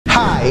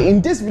Hi,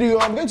 in this video,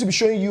 I'm going to be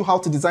showing you how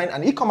to design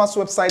an e-commerce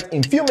website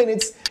in few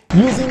minutes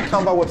using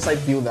Canva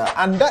website builder.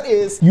 And that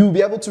is, you'll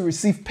be able to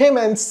receive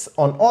payments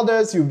on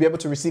orders. You'll be able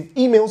to receive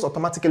emails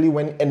automatically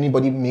when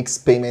anybody makes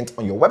payment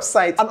on your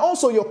website. And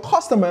also your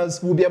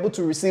customers will be able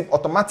to receive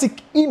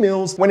automatic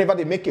emails whenever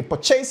they make a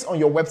purchase on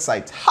your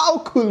website. How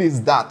cool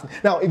is that?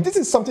 Now, if this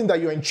is something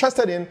that you're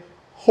interested in,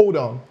 hold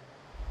on.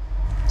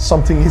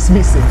 Something is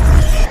missing.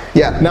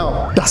 Yeah,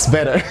 now that's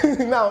better.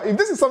 Now, if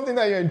this is something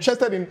that you're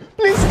interested in,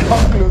 please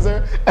come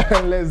closer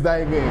and let's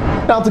dive in.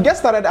 Now, to get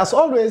started, as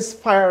always,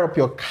 fire up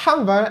your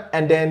Canva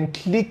and then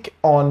click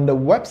on the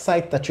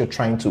website that you're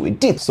trying to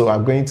edit. So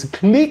I'm going to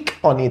click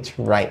on it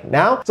right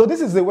now. So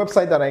this is the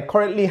website that I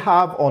currently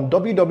have on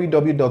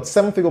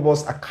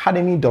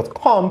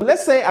www.7figurebossacademy.com.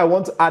 Let's say I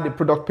want to add a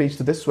product page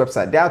to this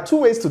website. There are two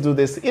ways to do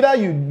this. Either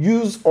you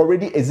use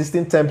already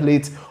existing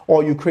templates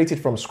or you create it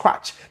from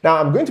scratch. Now,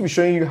 I'm going to be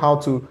showing you how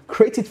to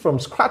create it from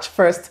scratch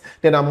first,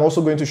 then I'm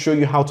also going to show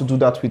you how to do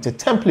that with a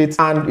template,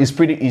 and it's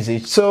pretty easy.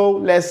 So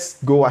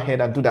let's go ahead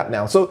and do that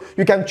now. So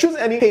you can choose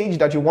any page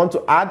that you want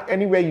to add,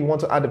 anywhere you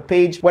want to add a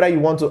page, whether you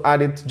want to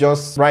add it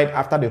just right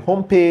after the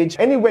home page,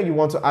 anywhere you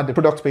want to add the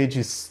product page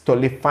is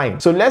totally fine.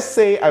 So let's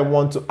say I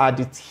want to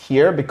add it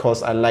here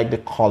because I like the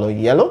color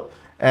yellow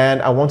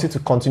and I want it to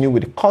continue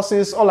with the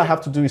courses. All I have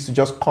to do is to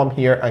just come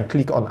here and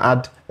click on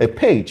add a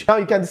page. Now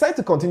you can decide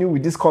to continue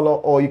with this color,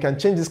 or you can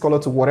change this color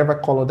to whatever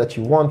color that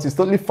you want. It's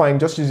totally fine.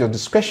 Just use your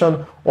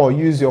discretion or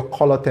use your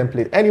color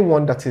template.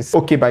 Anyone that is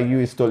okay by you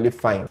is totally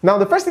fine. Now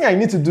the first thing I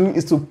need to do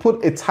is to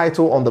put a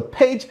title on the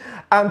page,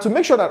 and to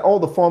make sure that all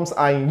the forms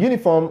are in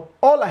uniform,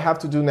 all I have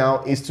to do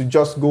now is to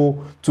just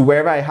go to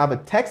wherever I have a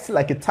text,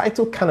 like a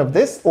title kind of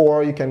this,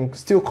 or you can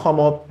still come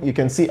up, you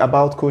can see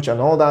about coach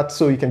and all that.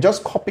 So you can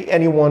just copy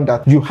anyone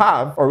that you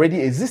have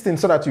already existing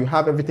so that you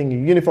have everything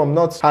in uniform,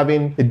 not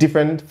having a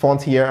different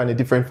font here and a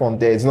different font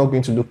there. It's not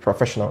going to look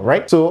professional,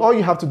 right? So all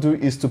you have to do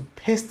is to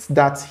paste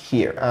that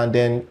here and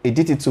then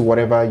edit it to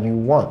whatever you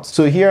want.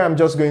 So here I'm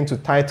just going to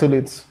title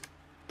it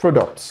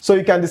products. So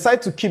you can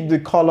decide to keep the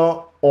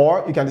color,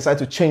 or you can decide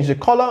to change the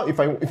color.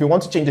 If you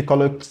want to change the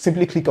color,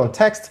 simply click on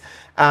text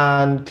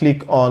and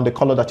click on the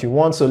color that you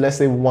want. So let's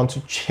say we want to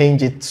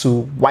change it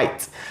to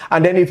white.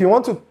 And then if you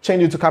want to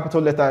change it to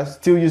capital letters,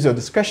 still use your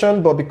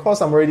discretion. But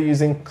because I'm already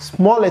using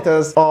small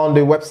letters on the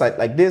website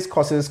like this,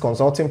 courses,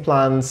 consulting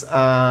plans,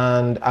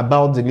 and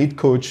about the lead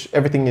coach,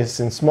 everything is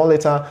in small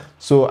letter.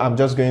 So I'm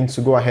just going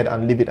to go ahead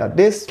and leave it at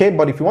this. Okay,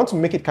 but if you want to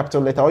make it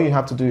capital letter, all you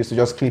have to do is to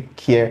just click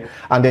here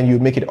and then you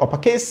make it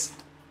uppercase,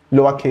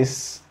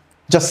 lowercase,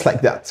 just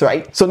like that,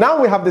 right? So now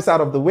we have this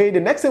out of the way. The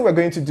next thing we're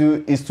going to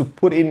do is to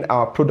put in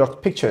our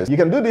product pictures. You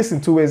can do this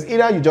in two ways.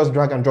 Either you just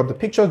drag and drop the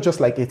picture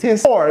just like it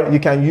is, or you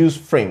can use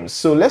frames.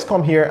 So let's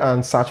come here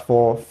and search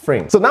for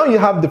frames. So now you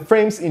have the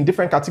frames in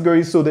different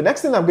categories. So the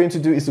next thing I'm going to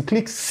do is to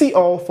click see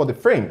all for the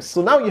frames.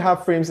 So now you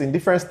have frames in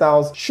different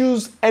styles.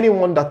 Choose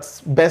anyone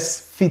that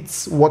best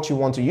fits what you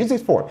want to use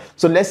it for.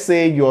 So let's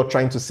say you're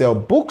trying to sell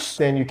books,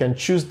 then you can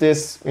choose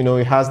this. You know,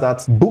 it has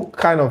that book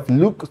kind of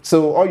look.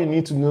 So all you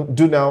need to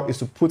do now is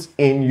to put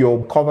in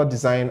your cover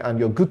design and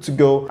you're good to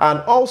go.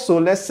 And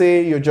also, let's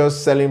say you're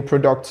just selling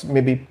products,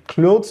 maybe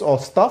clothes or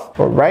stuff,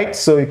 all right?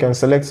 So you can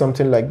select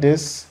something like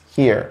this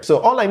here. So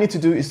all I need to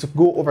do is to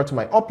go over to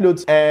my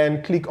uploads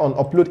and click on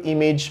upload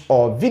image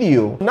or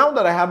video. Now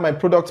that I have my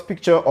product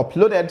picture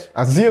uploaded,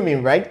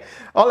 assuming, right?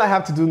 All I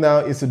have to do now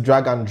is to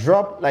drag and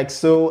drop like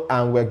so,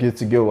 and we're good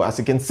to go. As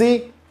you can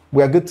see,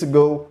 we're good to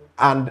go.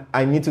 And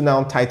I need to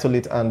now title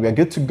it and we're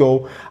good to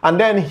go. And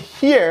then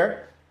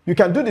here, you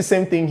can do the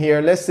same thing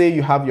here. Let's say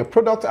you have your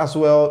product as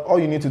well. All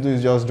you need to do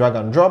is just drag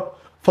and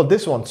drop for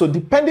this one. So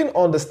depending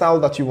on the style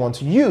that you want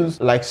to use,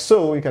 like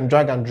so, you can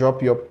drag and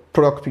drop your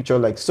product picture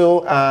like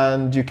so,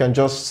 and you can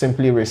just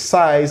simply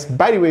resize.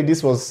 By the way,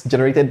 this was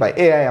generated by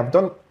AI. I've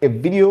done a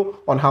video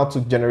on how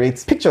to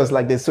generate pictures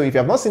like this. So if you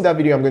have not seen that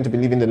video, I'm going to be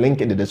leaving the link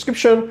in the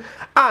description,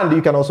 and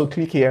you can also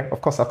click here,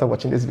 of course, after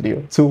watching this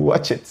video to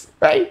watch it,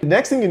 right? The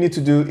next thing you need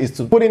to do is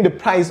to put in the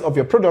price of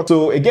your product.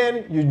 So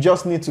again, you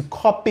just need to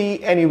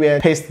copy anywhere,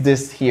 paste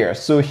this here.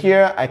 So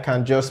here I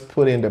can just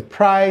put in the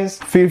price,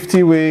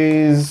 50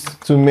 ways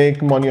to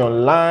make money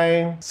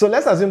online. So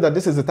let's assume that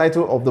this is the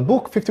title of the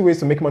book, 50 ways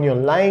to make money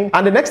online.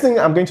 And the next thing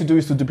I'm going to do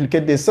is to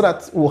duplicate this so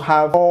that we'll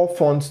have all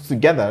fonts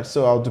together.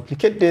 So I'll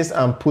duplicate this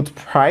and put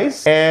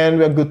price, and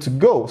we're good to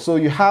go. So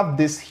you have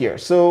this here.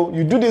 So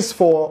you do this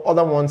for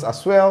other ones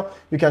as well.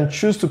 You can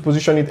choose to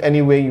position it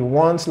any way you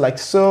want, like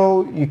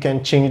so. You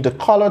can change the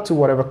color to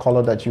whatever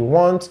color that you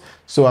want.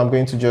 So I'm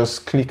going to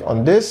just click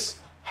on this,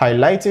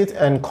 highlight it,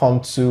 and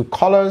come to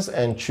colors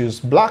and choose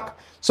black.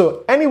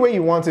 So any way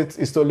you want it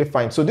is totally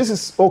fine. So this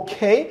is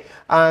okay.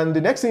 And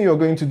the next thing you're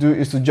going to do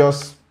is to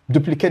just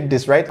duplicate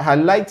this, right?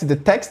 Highlight the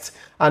text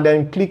and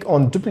then click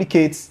on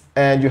duplicate,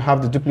 and you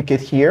have the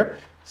duplicate here.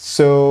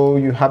 So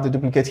you have the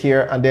duplicate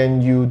here, and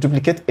then you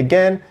duplicate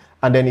again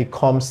and then it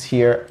comes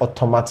here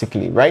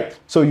automatically, right?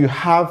 So you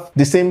have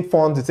the same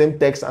font, the same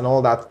text and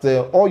all that.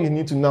 All you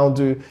need to now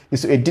do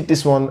is to edit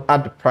this one,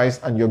 add the price,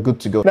 and you're good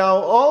to go. Now,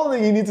 all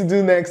that you need to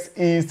do next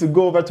is to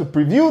go over to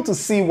preview to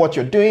see what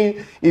you're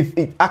doing, if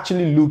it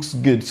actually looks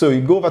good. So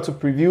you go over to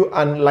preview,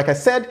 and like I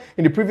said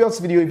in the previous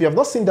video, if you have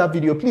not seen that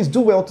video, please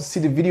do well to see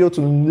the video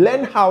to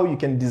learn how you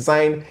can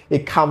design a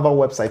Canva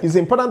website. It's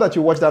important that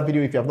you watch that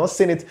video if you have not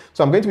seen it.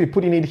 So I'm going to be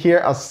putting it here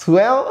as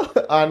well,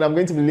 and I'm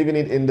going to be leaving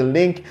it in the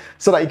link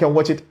so that you can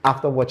watch it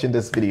after watching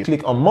this video.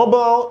 Click on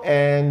mobile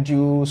and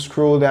you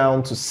scroll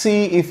down to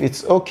see if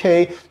it's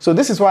okay. So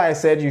this is why I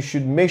said you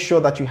should make sure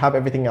that you have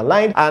everything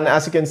aligned, and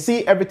as you can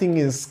see, everything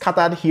is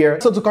scattered here.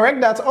 So to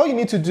correct that, all you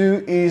need to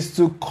do is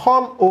to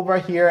come over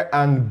here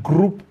and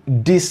group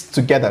this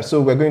together.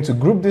 So we're going to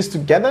group this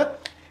together,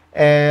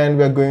 and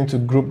we're going to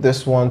group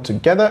this one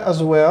together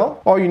as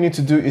well. All you need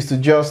to do is to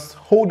just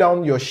hold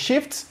down your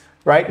shift,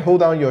 right?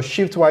 Hold down your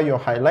shift while you're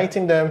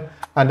highlighting them,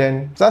 and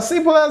then it's as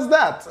simple as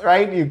that,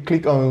 right? You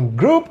click on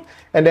group,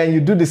 and then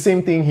you do the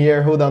same thing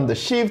here. Hold down the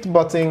shift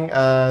button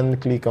and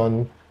click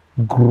on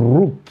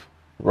group,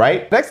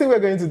 right? Next thing we're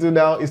going to do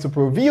now is to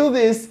preview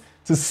this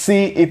to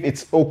see if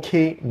it's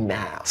okay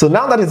now. So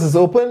now that it is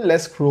open,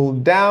 let's scroll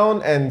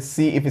down and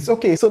see if it's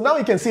okay. So now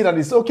you can see that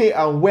it's okay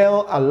and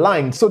well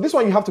aligned. So this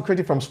one you have to create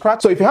it from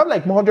scratch. So if you have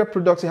like 100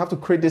 products, you have to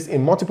create this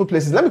in multiple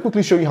places. Let me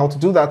quickly show you how to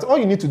do that. All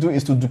you need to do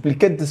is to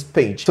duplicate this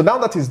page. So now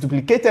that it's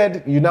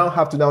duplicated, you now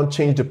have to now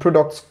change the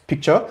product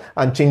picture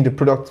and change the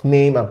product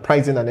name and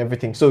pricing and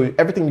everything. So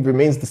everything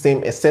remains the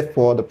same except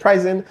for the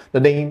pricing, the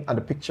name, and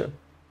the picture.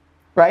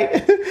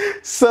 Right?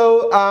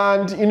 So,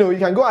 and you know, you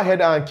can go ahead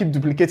and keep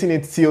duplicating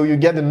it till you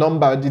get the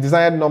number, the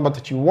desired number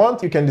that you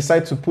want. You can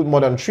decide to put more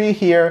than 3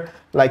 here,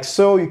 like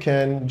so. You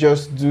can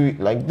just do it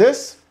like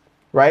this,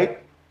 right?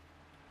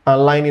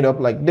 And line it up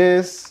like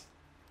this,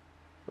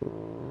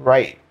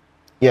 right?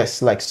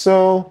 Yes, like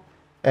so.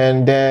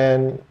 And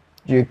then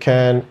you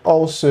can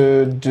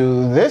also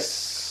do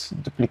this,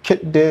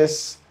 duplicate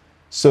this,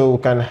 so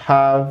we can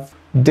have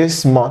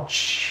this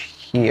much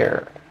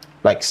here,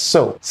 like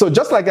so. So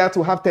just like that,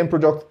 we'll have 10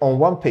 products on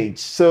one page.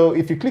 So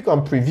if you click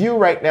on preview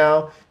right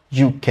now,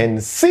 you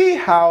can see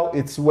how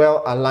it's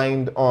well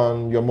aligned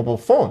on your mobile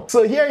phone.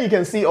 So here you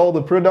can see all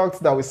the products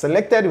that we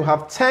selected. We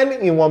have 10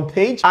 in one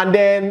page. And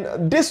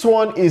then this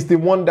one is the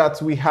one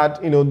that we had,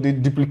 you know, the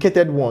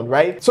duplicated one,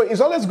 right? So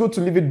it's always good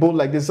to leave it bold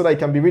like this so that it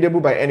can be readable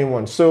by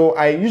anyone. So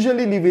I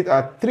usually leave it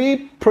at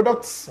 3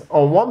 products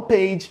on one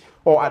page,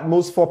 or at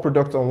most 4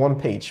 products on one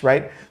page,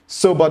 right?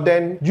 So, but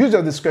then use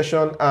your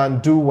discretion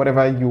and do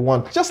whatever you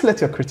want. Just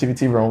let your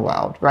creativity run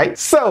wild, right?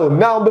 So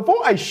now, before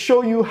I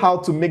show you how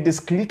to make this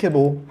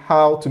clickable,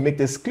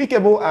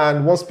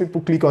 and once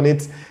people click on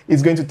it,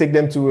 it's going to take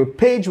them to a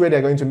page where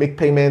they're going to make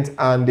payment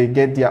and they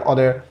get their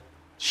order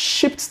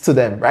shipped to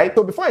them, right?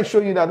 So before I show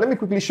you that, let me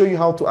quickly show you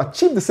how to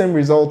achieve the same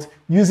result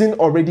using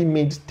already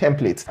made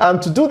templates.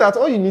 And to do that,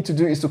 all you need to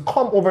do is to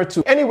come over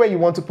to anywhere you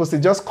want to post it.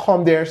 Just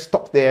come there,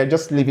 stop there,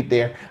 just leave it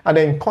there, and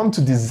then come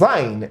to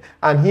design.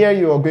 And here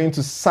you are going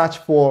to search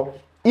for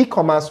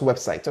e-commerce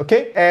website,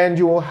 okay? And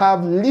you will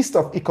have list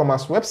of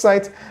e-commerce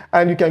websites,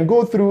 and you can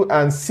go through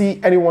and see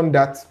anyone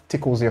that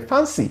tickles your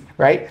fancy,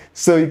 right?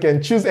 So you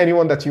can choose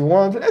anyone that you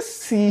want. Let's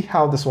see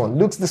how this one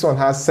looks. This one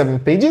has 7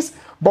 pages,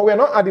 but we're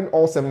not adding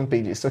all 7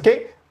 pages,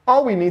 okay?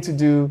 All we need to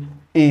do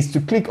is to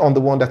click on the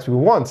one that we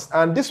want.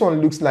 And this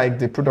one looks like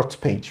the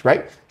product page,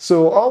 right?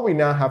 So all we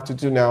now have to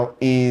do now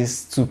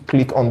is to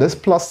click on this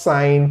plus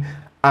sign,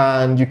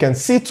 and you can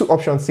see 2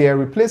 options here: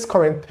 replace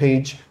current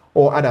page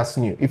or add as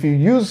new. If you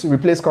use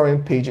replace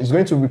current page, it's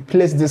going to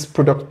replace this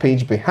product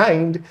page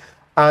behind,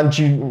 and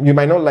you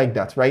might not like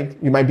that, right?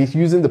 You might be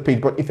using the page,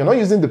 but if you're not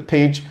using the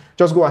page,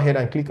 just go ahead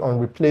and click on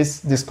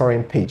replace this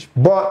current page.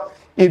 But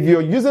if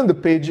you're using the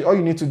page, all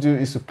you need to do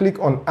is to click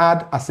on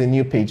add as a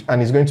new page,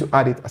 and it's going to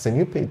add it as a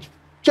new page.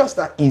 Just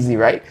that easy,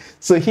 right?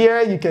 So here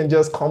you can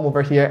just come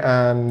over here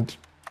and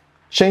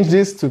change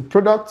this to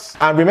products.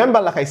 And remember,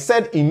 like I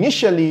said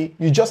initially,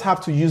 you just have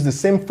to use the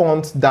same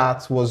font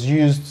that was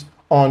used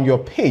on your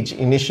page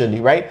initially,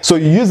 right? So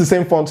you use the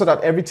same font so that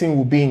everything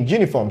will be in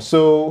uniform.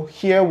 So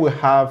here we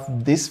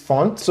have this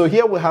font. So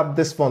here we have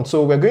this font.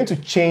 So we're going to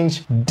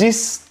change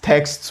this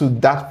text to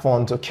that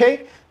font,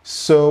 okay?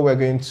 So we're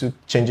going to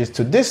change it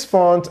to this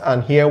font,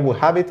 and here we'll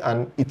have it,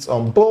 and it's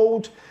on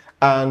bold,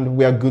 and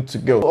we are good to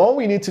go. All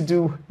we need to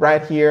do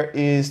right here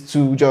is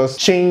to just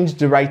change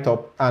the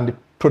write-up and the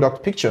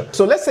product picture.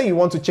 So let's say you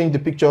want to change the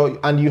picture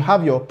and you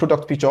have your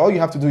product picture. All you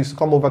have to do is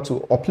come over to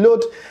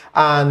upload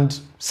and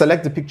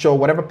select the picture,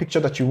 whatever picture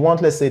that you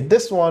want. Let's say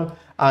this one,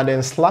 and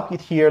then slap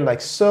it here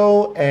like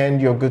so, and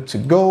you're good to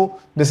go.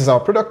 This is our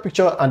product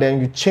picture, and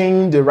then you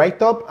change the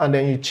write-up, and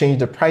then you change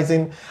the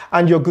pricing,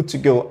 and you're good to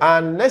go.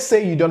 And let's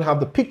say you don't have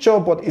the picture,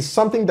 but it's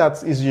something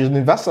that is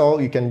universal.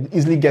 You can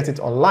easily get it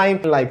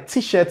online, like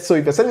t-shirts. So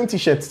if you're selling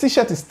t-shirts,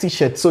 t-shirt is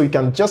t-shirt. So you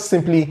can just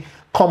simply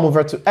come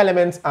over to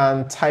elements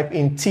and type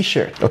in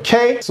t-shirt,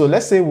 okay? So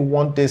let's say we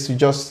want this, you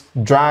just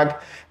drag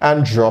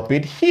and drop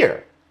it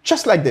here,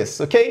 just like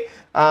this, okay?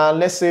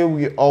 Let's say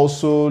we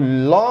also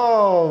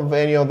love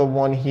any other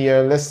one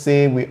here. Let's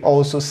say we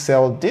also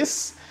sell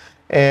this,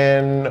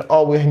 and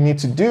all we need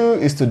to do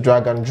is to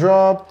drag and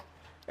drop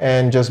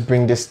and just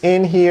bring this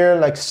in here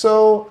like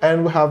so,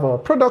 and we have our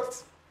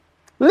product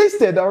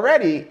listed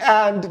already.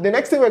 And the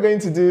next thing we're going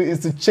to do is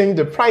to change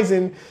the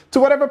pricing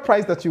to whatever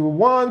price that you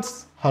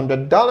want,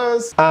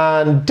 $100,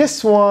 and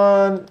this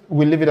one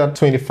we leave it at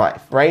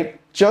 25, right?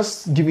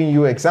 Just giving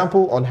you an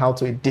example on how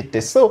to edit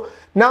this. So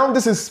now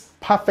this is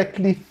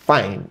perfectly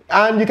fine,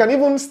 and you can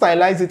even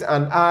stylize it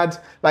and add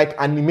like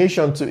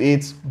animation to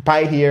it,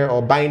 buy here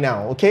or buy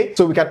now. Okay,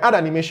 so we can add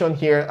animation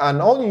here,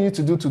 and all you need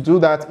to do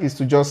that is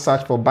to just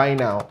search for buy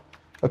now.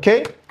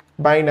 Okay,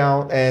 buy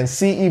now, and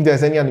see if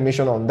there's any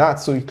animation on that.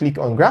 So you click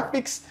on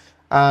graphics,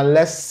 and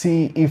let's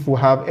see if we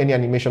have any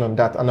animation on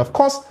that. And of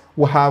course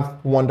we have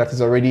one that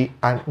is already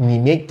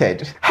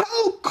animated.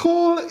 How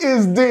cool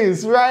is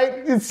this, right?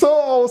 It's so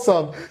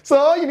awesome. So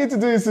all you need to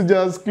do is to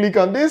just click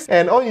on this,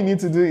 and all you need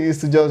to do is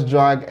to just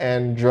drag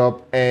and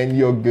drop, and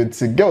you're good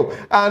to go.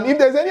 And if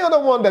there's any other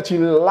one that you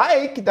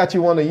like that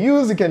you want to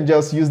use, you can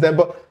just use them,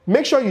 but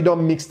make sure you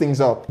don't mix things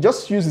up.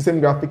 Just use the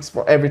same graphics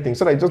for everything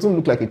so that it doesn't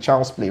look like a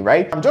child's play,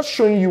 right? I'm just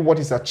showing you what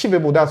is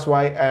achievable. That's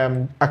why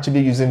I'm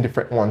actually using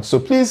different ones. So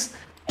please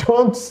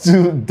don't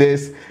do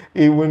this.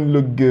 It won't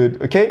look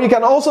good. Okay, you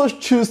can also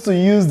choose to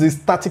use the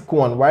static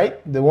one, right?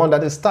 The one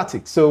that is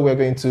static. So we're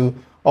going to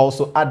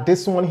also add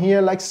this one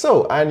here like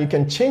so, and you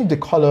can change the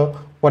color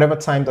whatever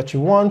time that you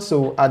want.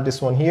 So add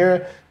this one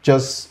here,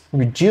 just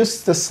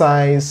reduce the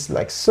size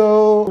like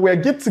so. We're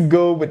good to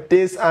go with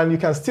this, and you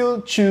can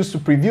still choose to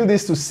preview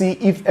this to see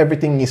if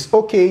everything is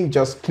okay.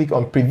 Just click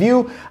on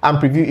preview and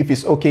preview if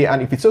it's okay,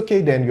 and if it's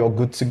okay, then you're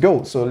good to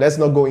go. So let's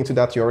not go into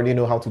that. You already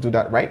know how to do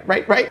that, right?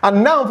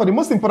 And now for the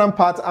most important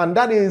part, and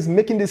that is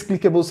making this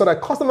clickable so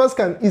that customers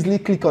can easily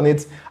click on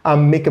it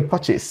and make a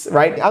purchase,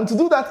 right? And to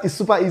do that is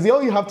super easy.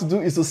 All you have to do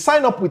is to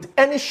sign up with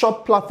any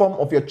shop platform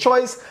of your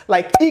choice,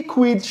 like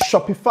Equid,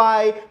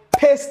 Shopify,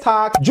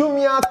 Paystack,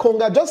 Jumia,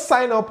 Konga. Just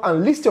sign up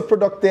and list your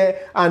product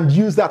there and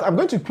use that. I'm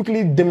going to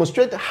quickly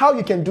demonstrate how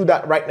you can do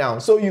that right now.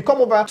 So you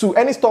come over to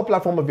any store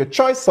platform of your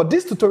choice. For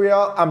this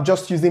tutorial, I'm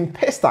just using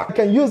Paystack. You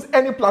can use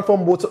any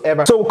platform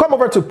whatsoever. So we'll come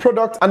over to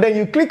product, and then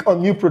you click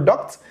on new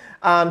product,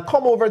 and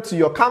come over to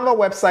your Canva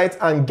website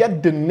and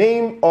get the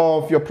name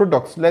of your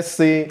product. Let's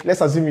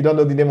assume you don't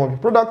know the name of your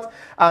product,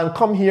 and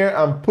come here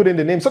and put in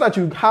the name so that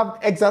you have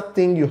exact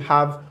thing you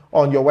have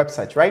on your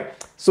website, right?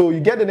 So you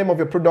get the name of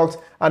your product,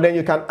 and then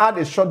you can add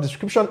a short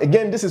description.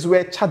 Again, this is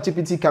where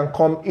ChatGPT can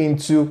come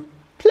into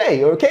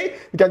play, okay?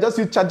 You can just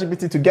use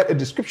ChatGPT to get a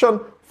description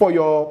for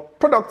your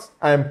product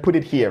and put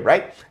it here,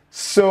 right?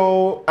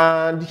 So,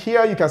 and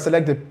here you can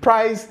select the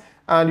price,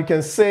 and you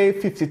can say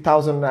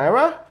 50,000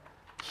 Naira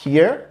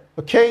here.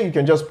 Okay, you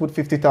can just put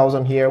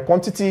 50,000 here.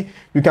 Quantity,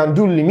 you can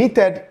do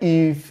limited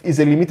if it's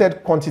a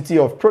limited quantity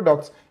of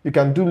products. You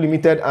can do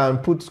limited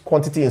and put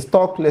quantity in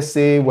stock. Let's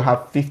say we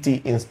have 50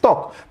 in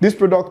stock. This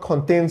product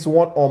contains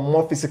one or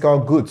more physical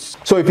goods.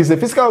 So if it's a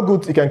physical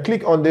good, you can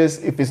click on this.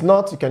 If it's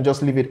not, you can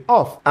just leave it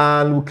off,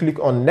 and we'll click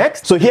on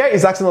next. So here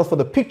is asking us for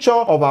the picture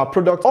of our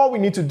product. All we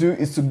need to do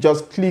is to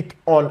just click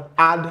on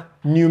add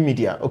new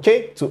media,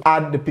 okay, to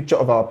add the picture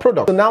of our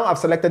product. So now I've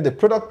selected the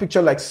product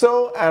picture like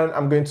so, and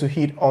I'm going to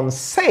hit on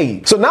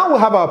save. So now we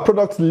have our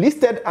product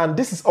listed, and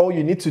this is all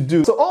you need to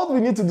do. So all we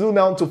need to do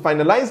now to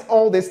finalize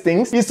all these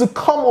things is to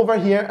come over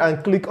here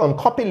and click on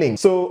copy link.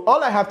 So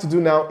all I have to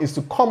do now is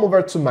to come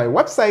over to my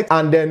website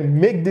and then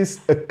make this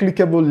a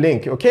clickable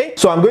link, okay?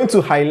 So I'm going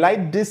to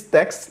highlight this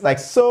text like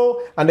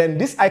so, and then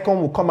this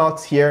icon will come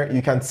out here.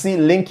 You can see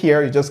link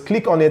here. You just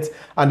click on it,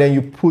 and then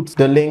you put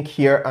the link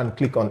here and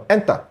click on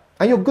enter,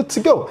 and you're good to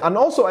go. And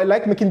also I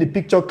like making the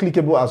picture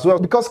clickable as well,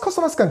 because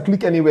customers can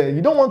click anywhere.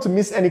 You don't want to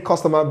miss any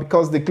customer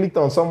because they clicked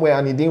on somewhere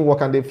and it didn't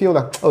work, and they feel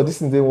like, oh, this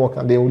didn't work,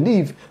 and they will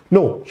leave.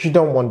 No, you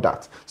don't want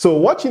that. So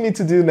what you need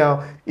to do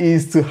now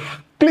is to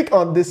click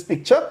on this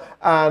picture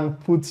and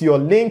put your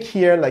link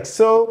here like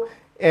so,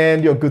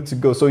 and you're good to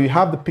go. So you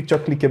have the picture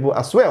clickable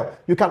as well.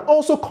 You can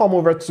also come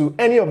over to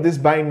any of this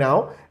buy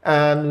now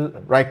and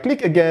right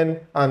click again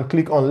and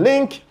click on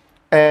link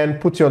and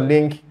put your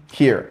link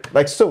here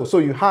like so. So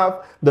you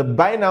have the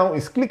buy now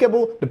is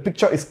clickable, the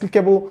picture is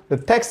clickable, the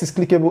text is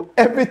clickable,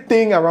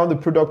 everything around the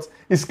product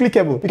is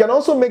clickable. You can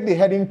also make the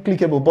heading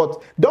clickable,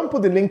 but don't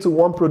put the link to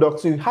one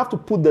product. So you have to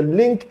put the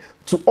link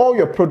to all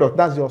your product.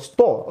 That's your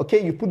store,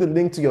 okay? You put the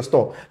link to your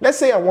store. Let's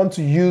say I want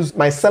to use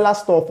my seller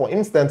store, for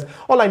instance.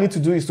 All I need to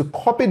do is to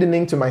copy the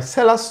link to my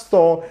seller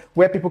store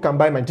where people can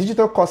buy my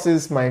digital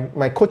courses,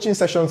 my coaching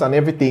sessions and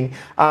everything,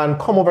 and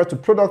come over to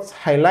products,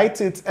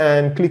 highlight it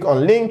and click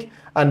on link,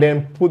 and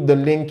then put the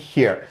link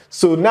here.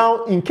 So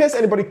now in case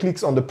anybody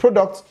clicks on the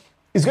product,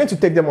 it's going to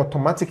take them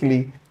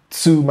automatically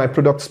to my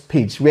products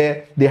page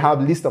where they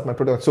have list of my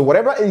products. So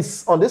whatever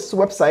is on this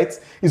website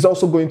is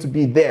also going to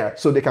be there.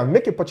 So they can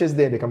make a purchase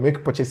there, they can make a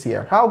purchase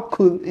here. How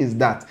cool is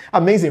that?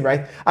 Amazing,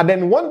 right? And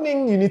then one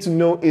thing you need to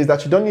know is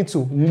that you don't need to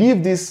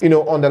leave this,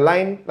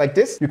 underline like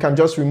this. You can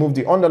just remove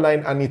the underline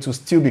and it will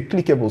still be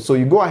clickable. So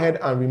you go ahead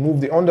and remove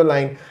the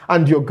underline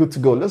and you're good to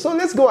go. So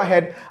let's go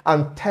ahead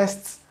and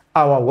test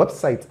our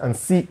website and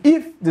see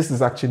if this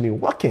is actually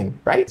working,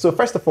 right? So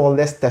first of all,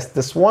 let's test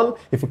this one.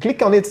 If we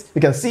click on it, you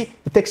can see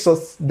it takes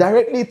us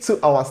directly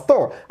to our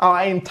store,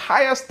 our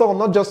entire store,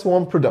 not just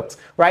one product,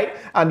 right?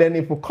 And then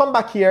if we come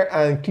back here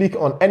and click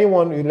on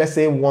anyone, let's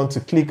say we want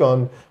to click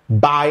on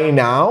buy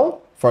now,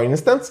 for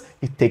instance,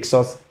 it takes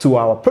us to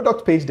our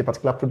product page, the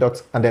particular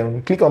product, and then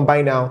we click on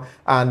buy now,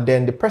 and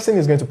then the person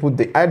is going to put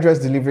the address,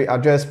 delivery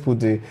address,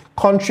 put the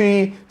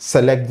country,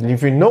 select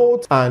delivery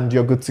note, and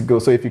you're good to go.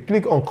 So if you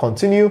click on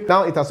continue,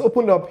 now it has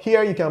opened up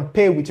here. You can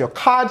pay with your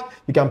card,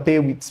 you can pay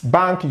with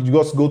bank, you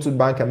just go to the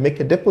bank and make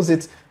a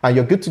deposit, and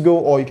you're good to go,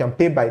 or you can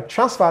pay by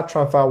transfer.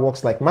 Transfer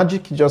works like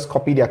magic. You just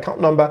copy the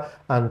account number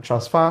and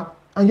transfer,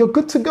 and you're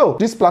good to go.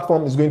 This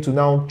platform is going to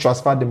now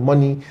transfer the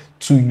money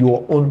to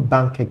your own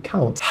bank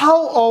account.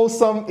 How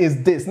awesome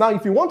is this? Now,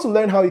 if you want to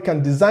learn how you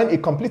can design a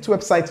complete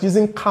website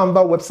using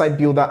Canva Website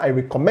Builder, I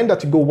recommend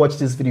that you go watch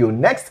this video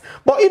next.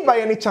 But if by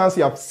any chance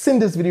you have seen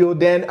this video,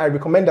 then I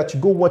recommend that you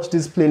go watch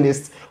this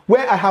playlist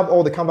where I have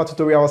all the Canva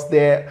tutorials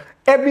there.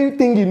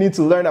 Everything you need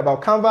to learn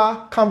about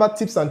Canva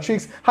tips and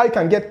tricks, how you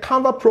can get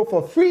Canva Pro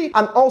for free,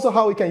 and also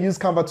how you can use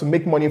Canva to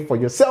make money for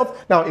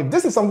yourself. Now, if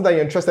this is something that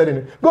you're interested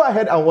in, go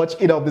ahead and watch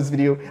it of this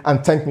video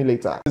and thank me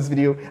later.